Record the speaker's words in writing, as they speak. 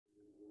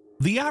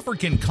The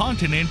African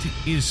continent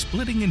is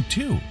splitting in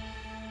two.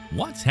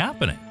 What's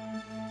happening?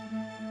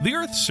 The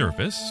Earth's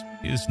surface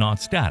is not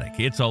static.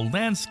 It's a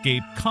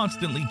landscape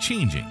constantly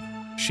changing,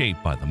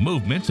 shaped by the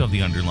movement of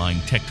the underlying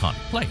tectonic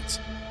plates.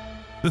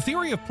 The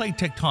theory of plate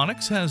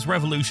tectonics has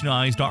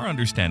revolutionized our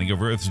understanding of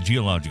Earth's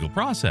geological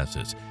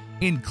processes,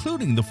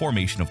 including the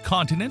formation of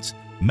continents,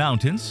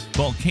 mountains,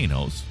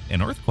 volcanoes,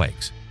 and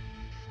earthquakes.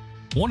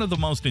 One of the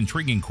most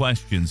intriguing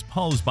questions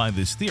posed by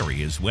this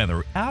theory is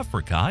whether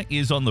Africa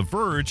is on the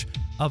verge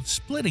of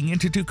splitting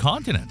into two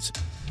continents.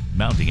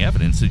 Mounting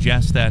evidence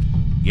suggests that,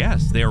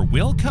 yes, there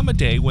will come a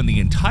day when the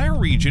entire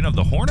region of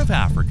the Horn of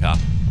Africa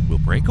will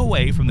break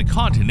away from the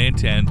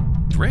continent and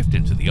drift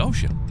into the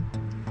ocean.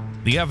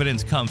 The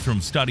evidence comes from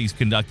studies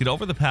conducted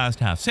over the past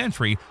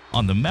half-century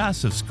on the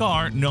massive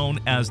scar known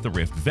as the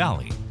Rift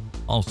Valley,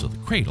 also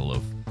the cradle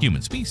of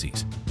human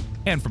species,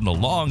 and from the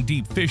long,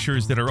 deep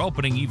fissures that are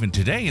opening even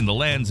today in the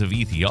lands of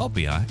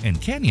Ethiopia and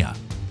Kenya.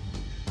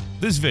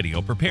 This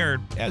video, prepared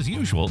as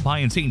usual by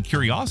Insane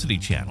Curiosity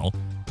Channel,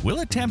 will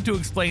attempt to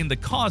explain the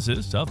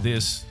causes of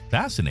this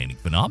fascinating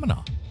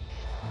phenomenon.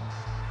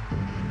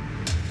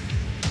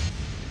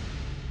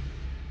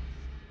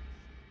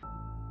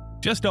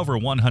 Just over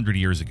 100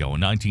 years ago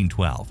in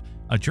 1912,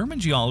 a German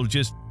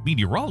geologist,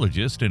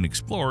 meteorologist, and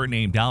explorer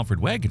named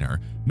Alfred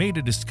Wegener made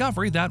a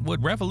discovery that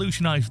would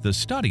revolutionize the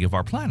study of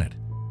our planet.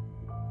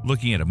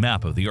 Looking at a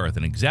map of the Earth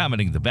and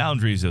examining the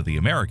boundaries of the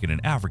American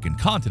and African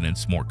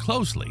continents more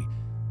closely,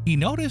 he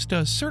noticed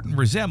a certain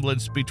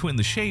resemblance between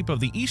the shape of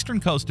the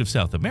eastern coast of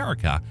South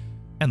America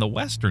and the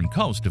western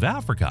coast of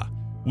Africa,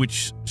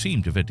 which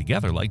seemed to fit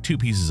together like two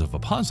pieces of a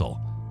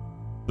puzzle.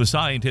 The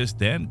scientist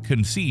then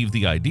conceived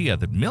the idea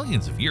that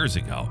millions of years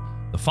ago,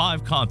 the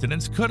 5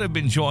 continents could have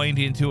been joined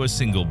into a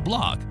single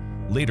block,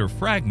 later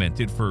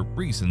fragmented for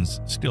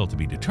reasons still to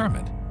be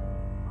determined.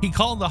 He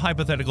called the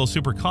hypothetical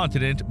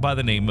supercontinent by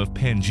the name of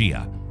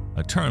Pangaea,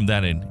 a term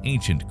that in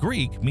ancient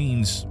Greek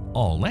means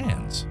all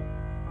lands.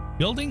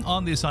 Building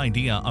on this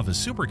idea of a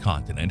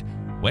supercontinent,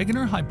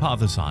 Wegener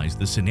hypothesized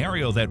the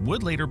scenario that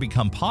would later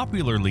become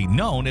popularly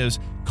known as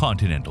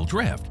continental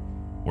drift,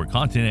 where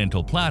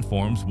continental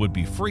platforms would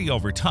be free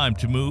over time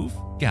to move,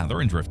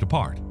 gather, and drift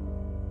apart.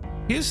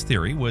 His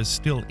theory was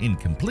still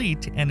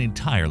incomplete and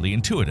entirely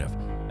intuitive,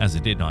 as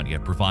it did not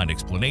yet provide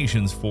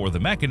explanations for the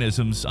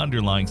mechanisms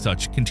underlying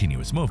such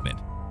continuous movement.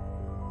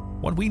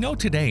 What we know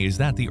today is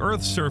that the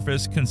Earth's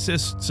surface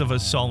consists of a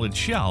solid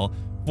shell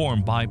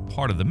formed by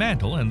part of the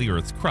mantle and the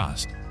Earth's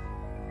crust.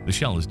 The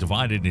shell is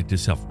divided into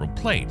several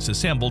plates,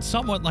 assembled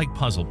somewhat like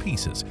puzzle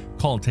pieces,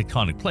 called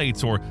tectonic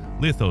plates or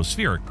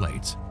lithospheric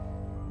plates.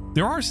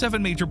 There are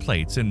 7 major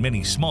plates and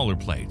many smaller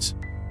plates.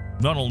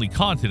 Not only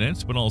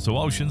continents but also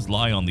oceans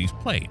lie on these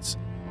plates.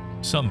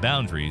 Some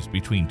boundaries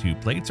between two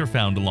plates are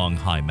found along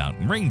high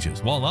mountain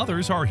ranges, while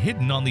others are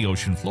hidden on the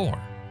ocean floor.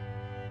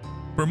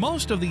 For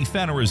most of the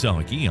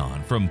Phanerozoic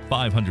eon, from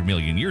 500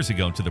 million years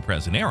ago to the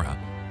present era,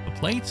 the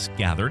plates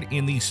gathered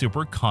in the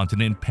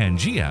supercontinent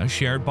Pangaea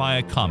shared by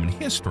a common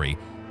history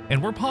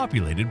and were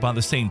populated by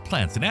the same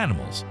plants and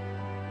animals.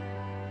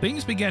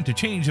 Things began to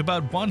change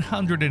about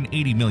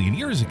 180 million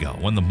years ago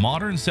when the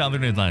modern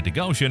southern Atlantic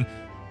Ocean,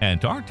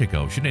 Antarctic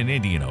Ocean, and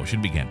Indian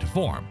Ocean began to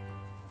form.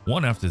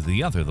 One after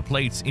the other, the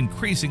plates,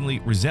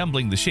 increasingly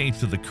resembling the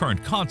shapes of the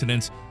current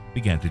continents,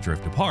 began to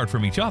drift apart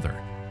from each other.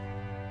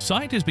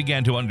 Scientists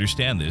began to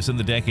understand this in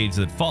the decades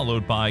that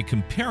followed by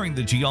comparing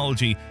the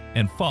geology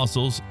and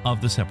fossils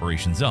of the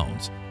separation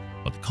zones,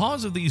 but the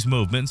cause of these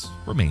movements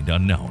remained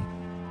unknown.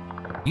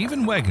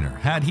 Even Wegener,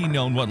 had he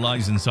known what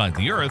lies inside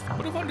the Earth,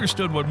 would have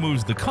understood what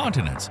moves the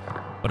continents,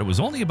 but it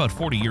was only about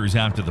 40 years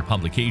after the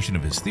publication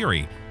of his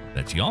theory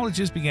that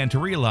geologists began to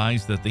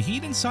realize that the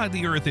heat inside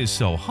the Earth is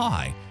so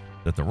high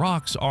that the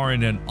rocks are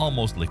in an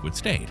almost liquid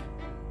state.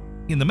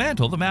 In the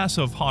mantle, the mass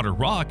of hotter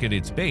rock at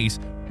its base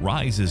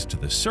rises to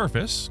the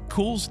surface,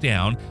 cools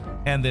down,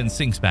 and then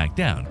sinks back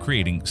down,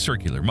 creating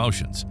circular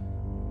motions.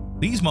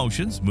 These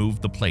motions move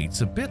the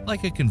plates a bit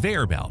like a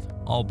conveyor belt,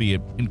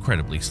 albeit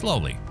incredibly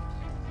slowly.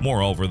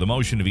 Moreover, the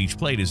motion of each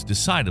plate is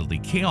decidedly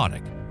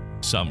chaotic.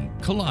 Some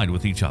collide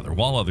with each other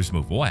while others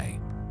move away.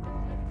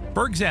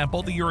 For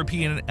example, the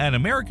European and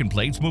American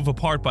plates move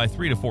apart by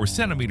 3 to 4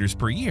 centimeters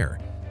per year,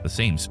 the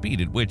same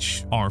speed at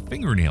which our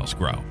fingernails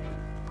grow.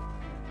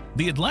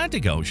 The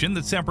Atlantic Ocean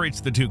that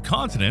separates the two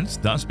continents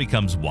thus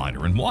becomes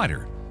wider and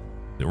wider.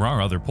 There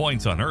are other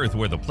points on Earth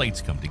where the plates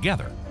come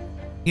together.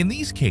 In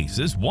these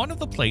cases, one of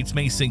the plates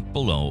may sink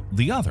below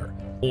the other,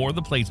 or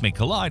the plates may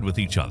collide with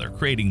each other,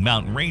 creating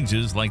mountain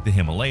ranges like the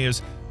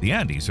Himalayas, the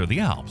Andes, or the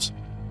Alps.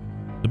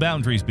 The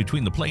boundaries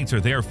between the plates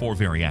are therefore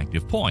very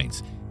active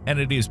points, and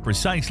it is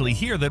precisely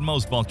here that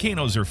most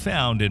volcanoes are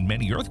found and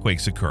many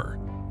earthquakes occur.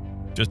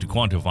 Just to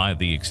quantify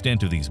the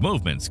extent of these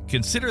movements,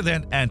 consider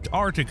that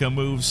Antarctica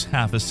moves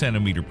half a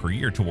centimeter per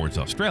year towards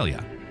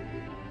Australia.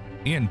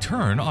 In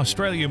turn,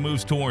 Australia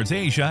moves towards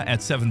Asia at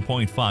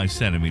 7.5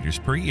 centimeters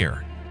per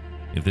year.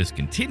 If this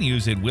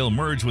continues, it will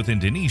merge with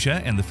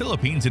Indonesia and the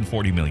Philippines in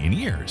 40 million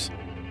years.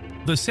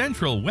 The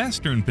central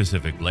western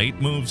Pacific plate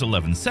moves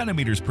 11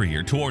 centimeters per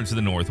year towards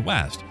the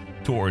northwest,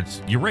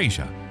 towards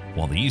Eurasia,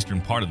 while the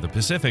eastern part of the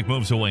Pacific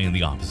moves away in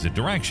the opposite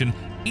direction,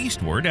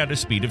 eastward at a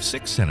speed of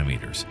 6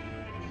 centimeters.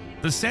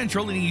 The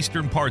central and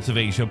eastern parts of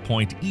Asia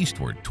point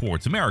eastward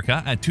towards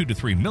America at 2 to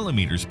 3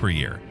 millimeters per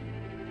year.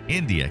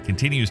 India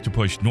continues to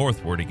push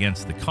northward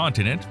against the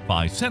continent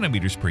 5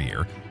 centimeters per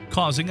year,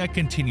 causing a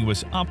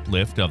continuous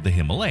uplift of the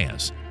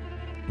Himalayas.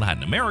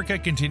 Latin America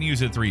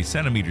continues at 3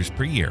 centimeters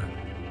per year.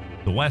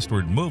 The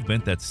westward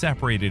movement that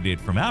separated it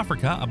from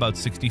Africa about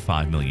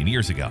 65 million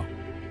years ago.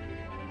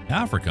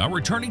 Africa,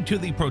 returning to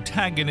the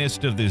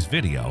protagonist of this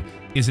video,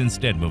 is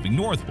instead moving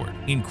northward,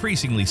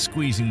 increasingly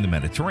squeezing the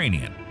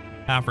Mediterranean.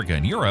 Africa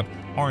and Europe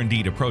are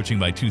indeed approaching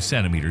by 2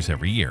 centimeters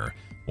every year,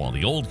 while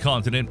the old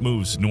continent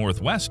moves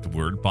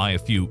northwestward by a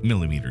few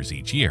millimeters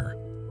each year.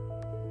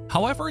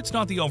 However, it's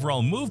not the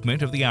overall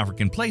movement of the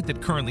African plate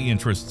that currently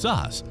interests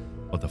us,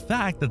 but the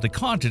fact that the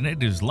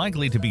continent is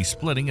likely to be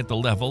splitting at the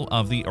level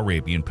of the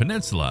Arabian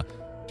Peninsula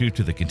due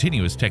to the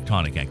continuous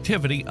tectonic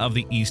activity of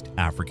the East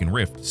African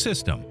Rift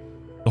system.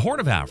 The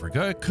Horn of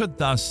Africa could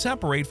thus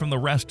separate from the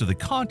rest of the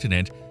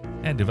continent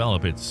and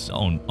develop its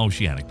own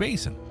oceanic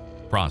basin,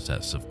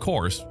 process, of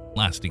course,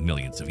 lasting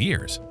millions of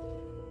years.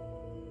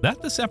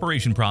 That the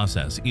separation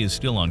process is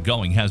still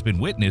ongoing has been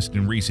witnessed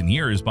in recent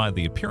years by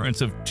the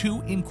appearance of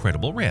 2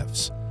 incredible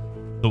rifts.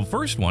 The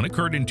first one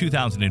occurred in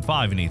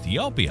 2005 in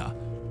Ethiopia,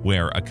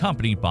 where,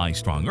 accompanied by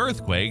strong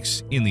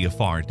earthquakes in the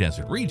Afar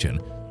Desert region,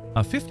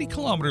 a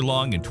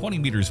 50-kilometer-long and 20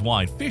 meters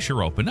wide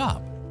fissure opened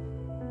up.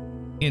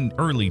 In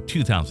early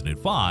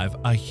 2005,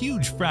 a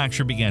huge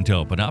fracture began to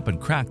open up and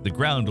crack the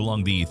ground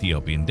along the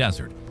Ethiopian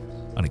desert,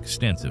 an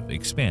extensive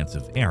expanse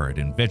of arid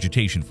and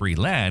vegetation-free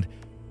land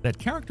that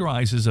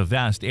characterizes a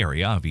vast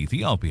area of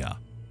Ethiopia.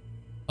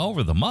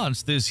 Over the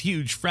months, this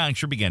huge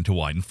fracture began to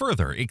widen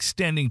further,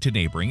 extending to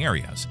neighboring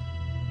areas.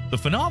 The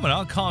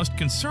phenomena caused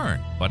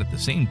concern, but at the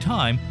same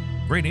time,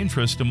 great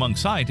interest among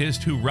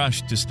scientists who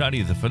rushed to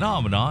study the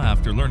phenomena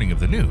after learning of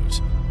the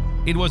news.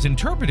 It was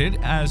interpreted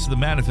as the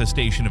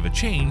manifestation of a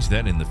change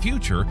that, in the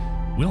future,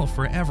 will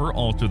forever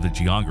alter the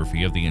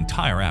geography of the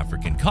entire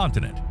African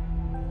continent.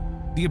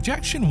 The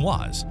objection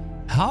was,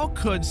 how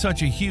could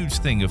such a huge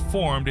thing have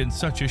formed in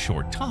such a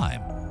short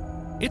time?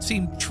 It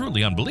seemed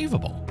truly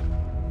unbelievable.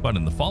 But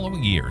in the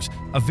following years,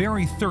 a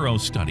very thorough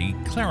study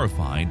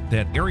clarified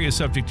that areas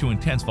subject to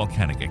intense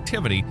volcanic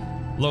activity,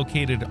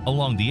 located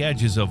along the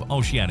edges of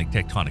oceanic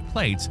tectonic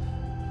plates,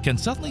 can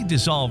suddenly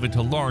dissolve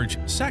into large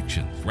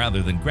sections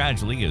rather than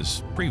gradually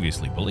as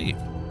previously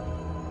believed.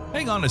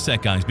 Hang on a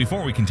sec, guys,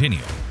 before we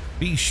continue.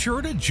 Be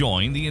sure to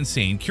join the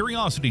Insane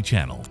Curiosity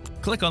channel.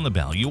 Click on the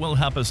bell. You will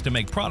help us to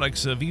make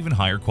products of even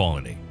higher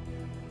quality.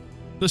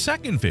 The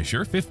second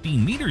fissure,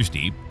 15 meters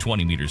deep,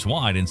 20 meters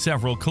wide, and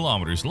several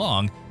kilometers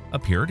long,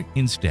 appeared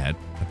instead,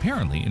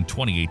 apparently in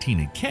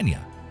 2018 in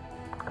Kenya.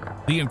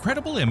 The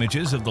incredible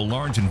images of the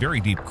large and very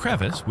deep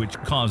crevice, which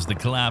caused the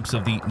collapse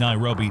of the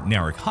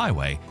Nairobi-Narok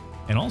Highway,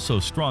 and also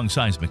strong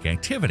seismic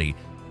activity,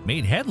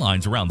 made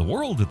headlines around the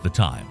world at the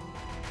time.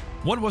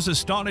 What was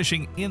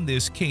astonishing in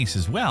this case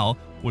as well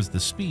was the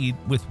speed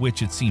with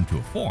which it seemed to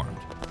have formed.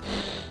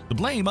 The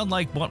blame,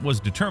 unlike what was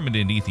determined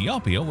in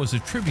Ethiopia, was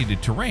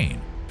attributed to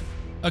rain.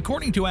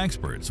 According to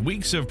experts,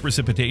 weeks of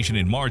precipitation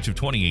in March of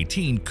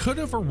 2018 could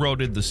have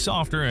eroded the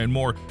softer and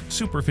more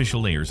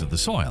superficial layers of the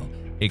soil,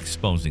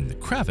 exposing the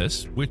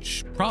crevice,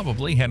 which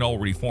probably had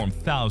already formed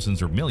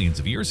thousands or millions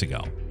of years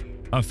ago.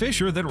 A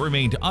fissure that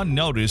remained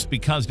unnoticed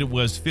because it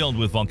was filled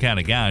with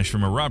volcanic ash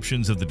from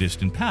eruptions of the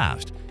distant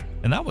past,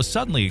 and that was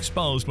suddenly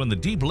exposed when the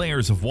deep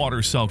layers of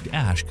water-soaked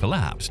ash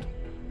collapsed.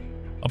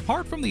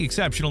 Apart from the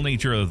exceptional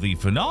nature of the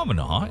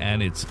phenomena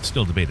and its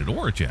still debated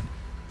origin,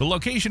 the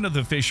location of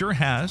the fissure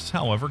has,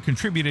 however,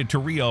 contributed to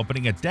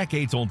reopening a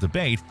decades-old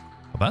debate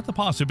about the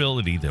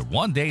possibility that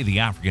one day the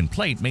African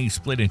plate may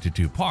split into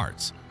 2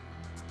 parts.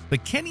 The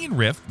Kenyan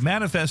Rift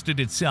manifested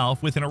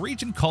itself within a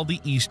region called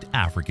the East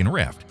African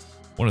Rift,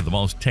 one of the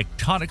most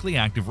tectonically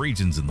active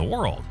regions in the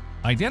world,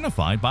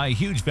 identified by a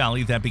huge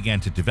valley that began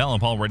to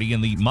develop already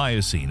in the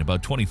Miocene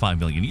about 25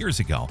 million years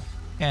ago,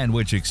 and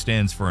which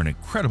extends for an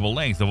incredible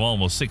length of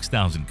almost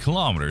 6,000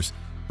 kilometers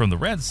from the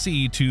Red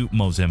Sea to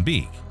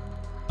Mozambique.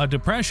 A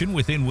depression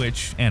within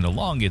which, and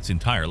along its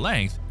entire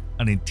length,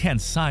 an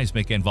intense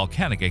seismic and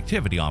volcanic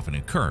activity often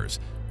occurs,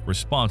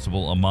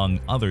 responsible among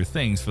other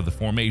things for the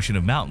formation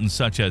of mountains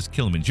such as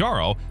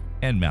Kilimanjaro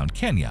and Mount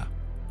Kenya.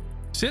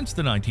 Since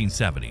the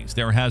 1970s,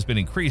 there has been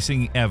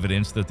increasing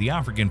evidence that the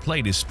African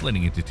plate is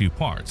splitting into 2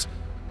 parts,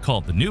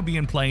 called the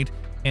Nubian Plate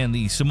and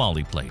the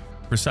Somali Plate,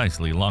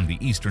 precisely along the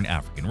Eastern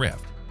African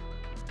Rift.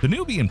 The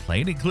Nubian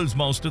Plate includes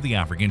most of the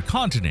African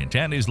continent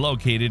and is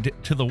located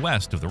to the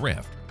west of the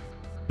rift.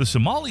 The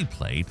Somali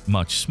Plate,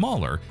 much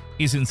smaller,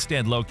 is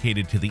instead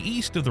located to the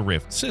east of the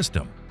rift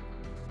system.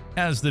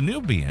 As the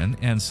Nubian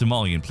and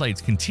Somalian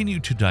plates continue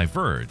to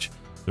diverge,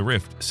 the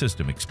rift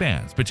system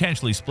expands,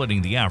 potentially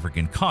splitting the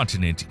African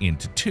continent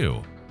into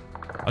 2.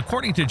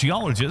 According to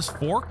geologists,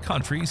 4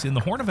 countries in the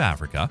Horn of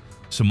Africa,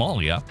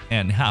 Somalia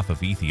and half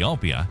of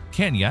Ethiopia,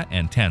 Kenya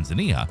and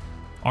Tanzania,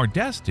 are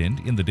destined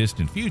in the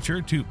distant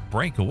future to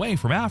break away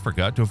from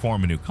Africa to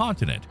form a new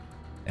continent,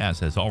 as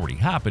has already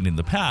happened in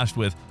the past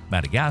with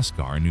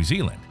Madagascar and New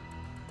Zealand.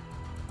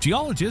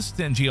 Geologists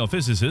and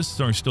geophysicists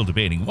are still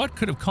debating what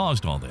could have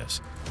caused all this.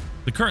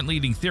 The current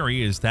leading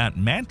theory is that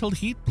mantled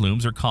heat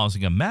plumes are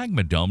causing a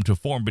magma dome to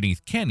form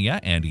beneath Kenya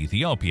and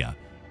Ethiopia,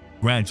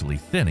 gradually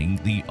thinning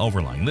the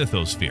overlying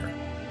lithosphere.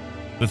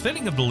 The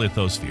thinning of the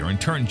lithosphere in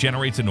turn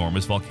generates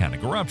enormous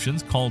volcanic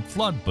eruptions called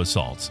flood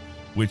basalts,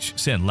 which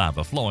send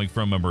lava flowing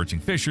from emerging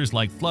fissures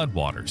like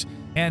floodwaters,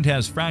 and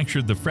has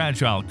fractured the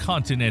fragile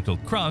continental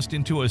crust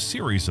into a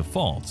series of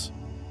faults.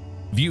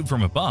 Viewed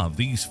from above,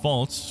 these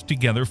faults,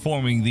 together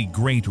forming the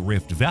Great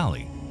Rift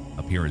Valley,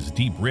 appear as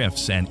deep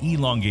rifts and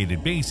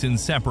elongated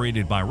basins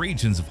separated by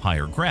regions of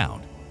higher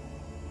ground.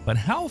 But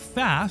how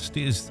fast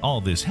is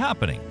all this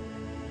happening?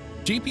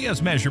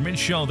 GPS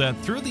measurements show that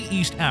through the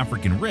East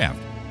African Rift,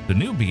 the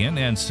Nubian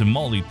and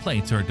Somali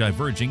plates are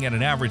diverging at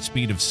an average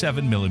speed of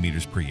 7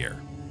 millimeters per year.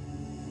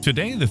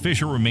 Today, the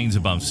fissure remains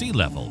above sea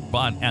level,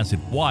 but as it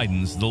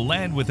widens, the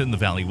land within the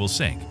valley will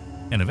sink,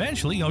 and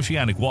eventually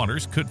oceanic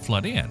waters could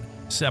flood in,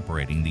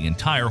 separating the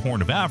entire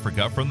Horn of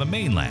Africa from the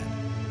mainland.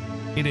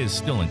 It is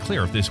still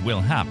unclear if this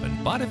will happen,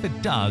 but if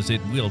it does,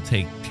 it will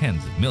take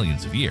tens of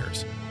millions of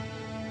years.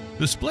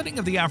 The splitting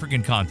of the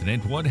African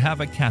continent would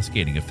have a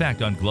cascading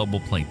effect on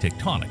global plate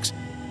tectonics,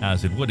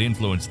 as it would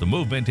influence the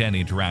movement and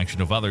interaction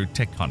of other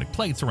tectonic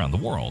plates around the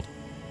world.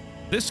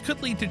 This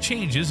could lead to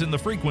changes in the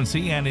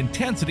frequency and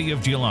intensity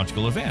of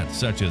geological events,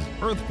 such as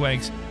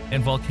earthquakes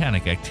and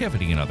volcanic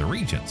activity in other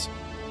regions.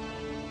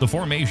 The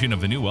formation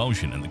of a new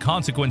ocean and the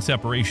consequent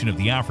separation of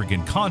the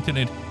African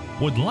continent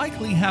would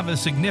likely have a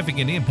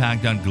significant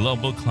impact on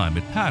global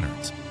climate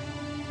patterns.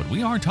 But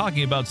we are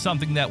talking about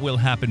something that will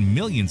happen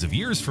millions of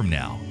years from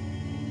now.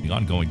 The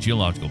ongoing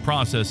geological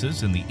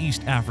processes in the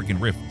East African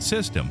Rift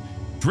system,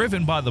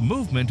 driven by the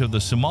movement of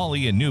the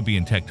Somali and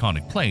Nubian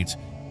tectonic plates,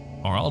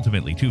 are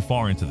ultimately too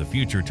far into the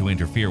future to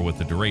interfere with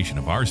the duration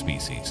of our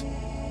species.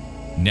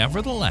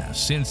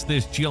 Nevertheless, since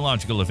this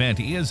geological event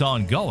is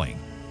ongoing,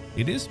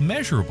 it is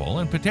measurable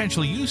and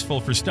potentially useful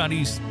for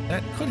studies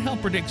that could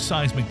help predict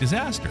seismic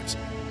disasters,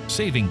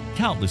 saving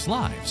countless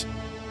lives.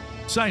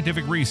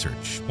 Scientific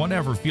research,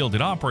 whatever field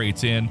it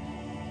operates in,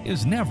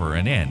 is never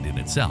an end in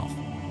itself.